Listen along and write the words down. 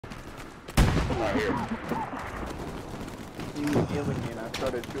Right here. He was healing me and I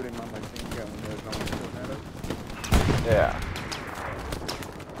started shooting my machine gun when there was no one shooting at us. Yeah.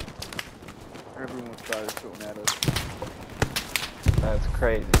 Everyone started shooting at us. That's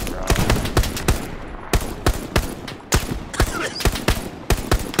crazy, bro.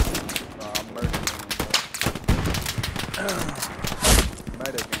 I'm murdering him, bro.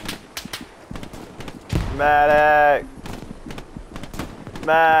 Meta game. Medic!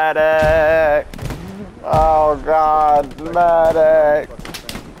 Medic! Oh god, medic!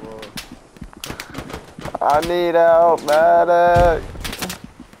 I need help, medic!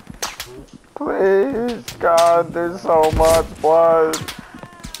 Please, God, there's so much blood.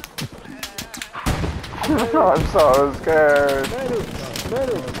 I'm so scared. Medic!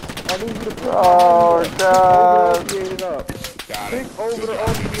 Medic! I need you to pick Oh god. it up. Got it. Pick over the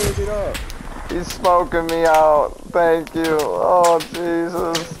opiated up. He's smoking me out. Thank you. Oh,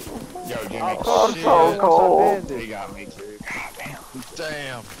 Jesus. Yo, Jimmy. I'm so cold. He got me too. God damn.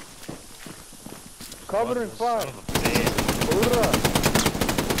 Damn. Covered in fire. Son of a bitch. Hoorah.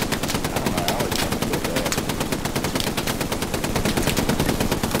 I don't know. I always want to get that.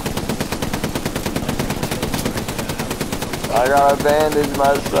 I gotta bandage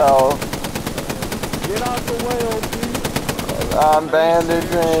myself. Get out the way, OP. I'm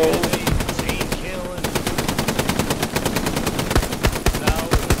bandaging. Team killing. No,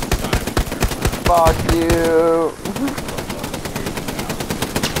 it's time. Fuck you.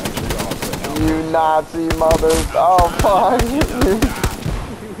 You Nazi mothers. Oh, fuck. You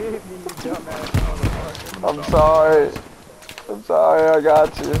hit me, you dumbass motherfucker. I'm sorry. I'm sorry, I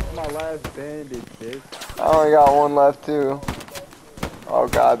got you. That's my last bandage, bitch. I only got one left, too. Oh,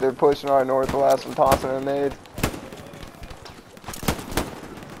 God, they're pushing our northwest and tossing a nade.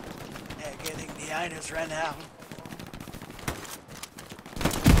 They're getting behind us right now.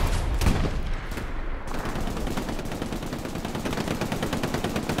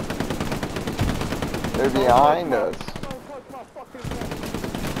 They're behind us.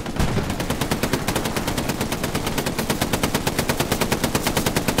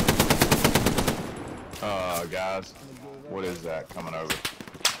 Guys, what is that coming over?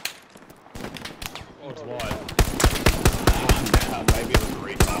 Oh, it's what? Maybe it was a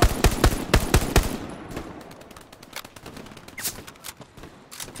recon.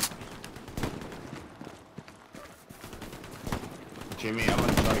 Jimmy, I'm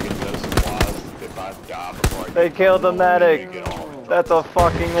gonna try to get those supplies if I die before I They get killed the home. You need medic. to get on. That's a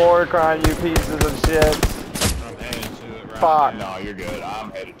fucking war crime, you pieces of shit. I'm headed to it right Fuck. now. No, you're good. I'm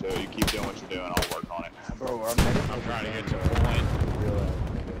headed to it. You keep doing what you're doing. I'll work on it. Bro, I'm trying to get to a point.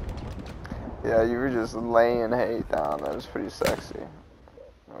 Yeah, you were just laying hate down. That was pretty sexy.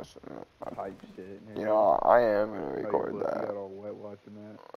 Hype shit. You know, I am gonna How you record look, that. You got all wet watching that.